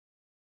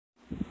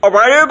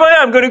Alright everybody,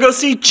 I'm gonna go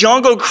see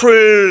Jungle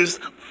Cruise!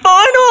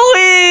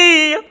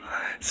 Finally!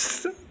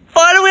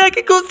 Finally I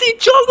can go see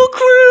Jungle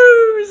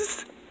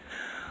Cruise!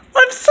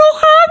 I'm so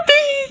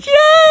happy!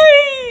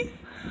 Yay!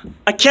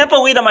 I can't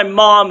believe that my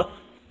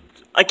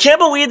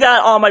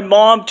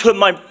mom took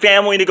my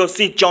family to go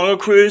see Jungle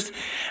Cruise,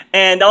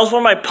 and that was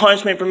one of my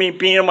punishment for me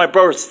being on my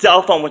brother's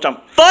cell phone, which I'm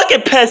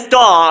fucking pissed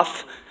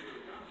off!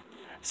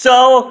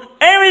 So,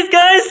 anyways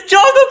guys,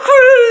 Jungle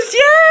Cruise!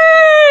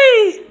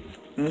 Yay!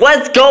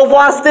 Let's go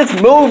watch this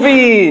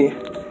movie!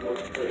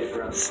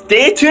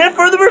 Stay tuned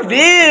for the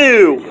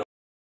review!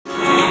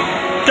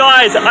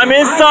 Guys, I'm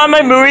inside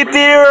my movie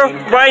theater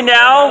right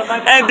now,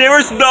 and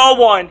there's no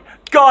one.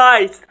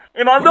 Guys,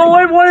 am I the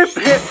only one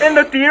in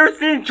the theater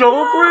seeing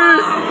Jungle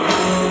Cruise?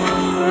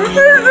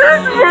 Is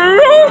this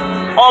real?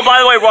 Oh, by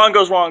the way, wrong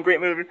goes wrong.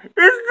 Great movie. Is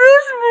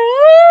this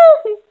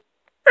real?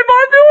 Am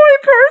I the only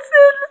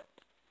person?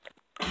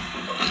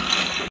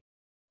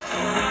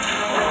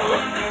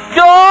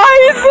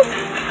 Guys!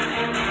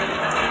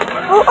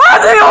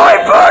 I'm the only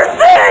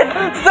person!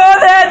 So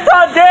that's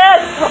on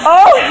this!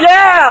 Oh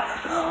yeah!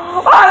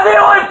 I'm the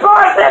only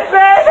person,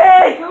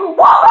 baby!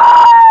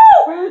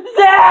 Woohoo!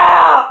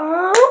 Yeah!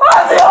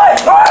 I'm the only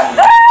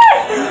person!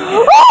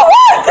 Oh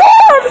my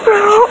god!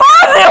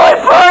 I'm the only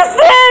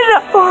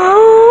person!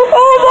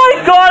 Oh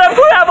my god, I'm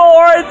gonna have a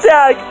heart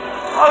attack!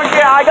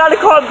 Okay, I gotta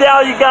calm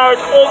down, you guys.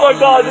 Oh my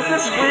god, this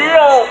is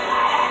real!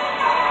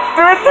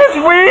 This is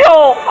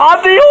real!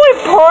 I'm the only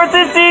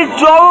person seeing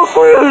Jungle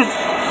Cruise!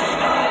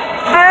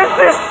 This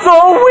is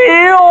so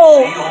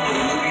real! See all the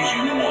movies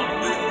you want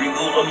with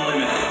Regal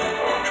Unlimited.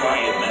 Try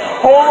it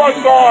now. Oh my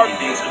god!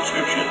 30-day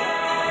subscription.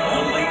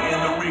 Only in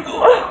the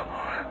Regal.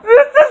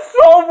 This is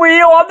so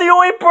real! I'm the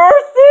only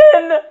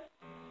person!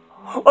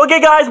 Okay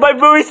guys, my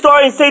movie's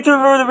starting. Stay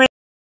tuned for the review.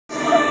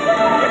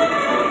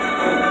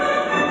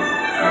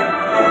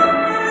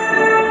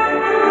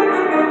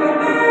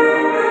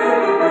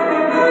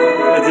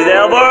 Is it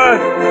over?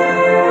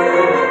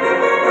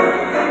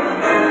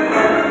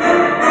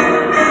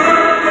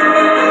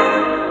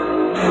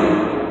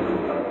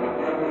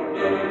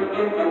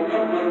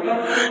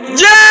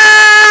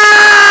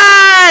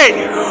 Yay!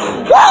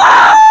 Woo!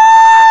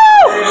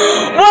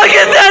 Look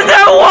at this,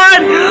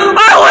 everyone!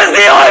 I was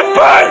the only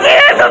person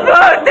in the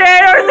movie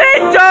theater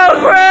seeing Jungle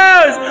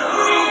Cruise!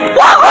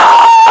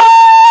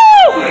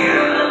 Woohoo!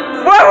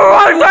 When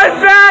everyone comes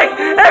back,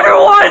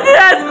 everyone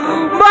says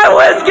my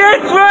wish came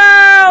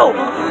true!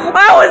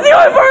 I was the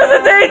only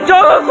person seeing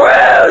Jungle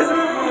Cruise!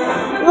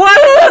 What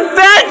an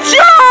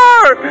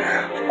adventure!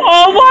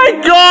 Oh my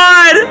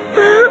god!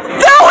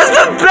 That was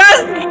the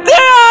best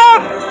day!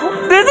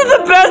 This is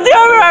the best day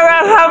I've ever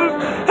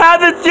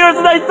had this year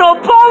since I saw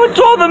Paw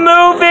Patrol the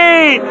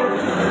movie!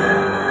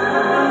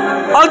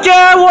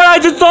 Again, when I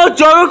just saw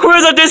Jungle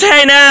Cruise, I just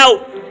hang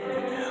out!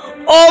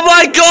 Oh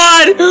my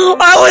god!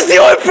 I was the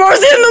only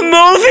person in the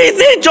movie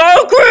seeing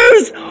Jungle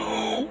Cruise!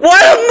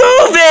 What a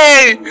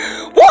movie!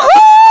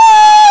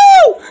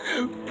 Woohoo!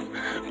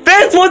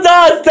 This was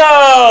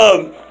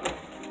awesome!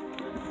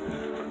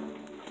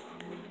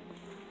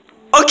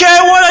 Okay,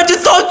 when I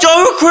just saw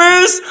Jungle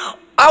Cruise,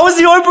 I was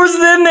the only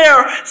person in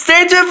there.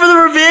 Stay tuned for the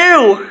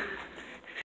review.